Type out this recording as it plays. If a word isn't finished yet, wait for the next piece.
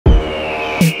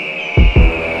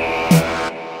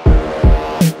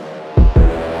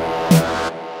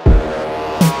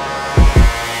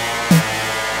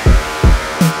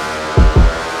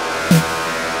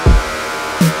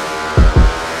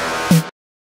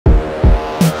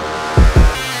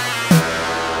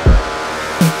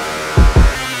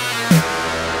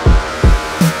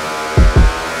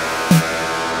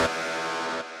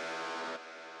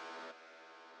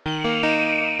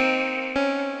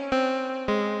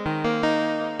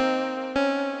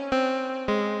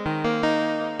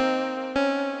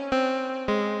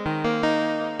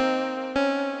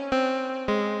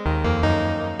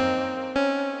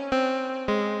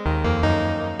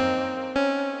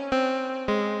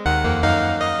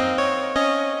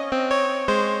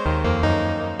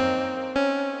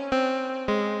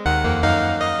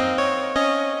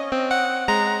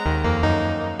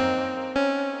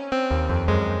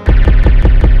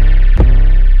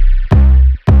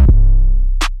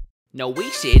No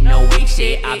weak shit, no weak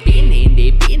shit. I've been in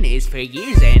the business for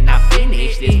years and I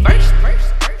finished this verse.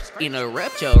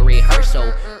 Interrupt your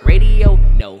rehearsal. Radio,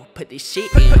 no, put this shit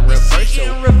in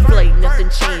reversal. Like nothing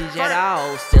changed at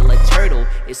all, still a turtle.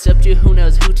 It's up to who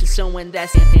knows who, to someone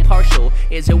that's impartial.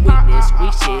 Is it weakness,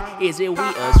 weak shit? Is it we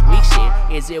us, weak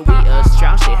shit? Is it we us,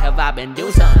 strong shit? Have I been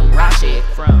doing something raw shit?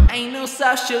 From ain't no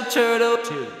soft shell turtle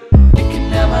to you can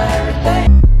never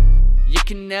everything. You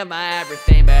can never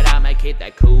everything, but I'ma keep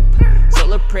that coupe.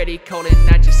 Solar pretty cold and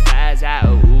I just spaz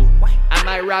out. I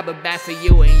might rob a bank for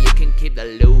you and you can keep the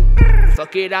loot.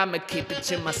 Fuck it, I'ma keep it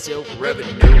to myself,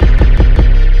 revenue.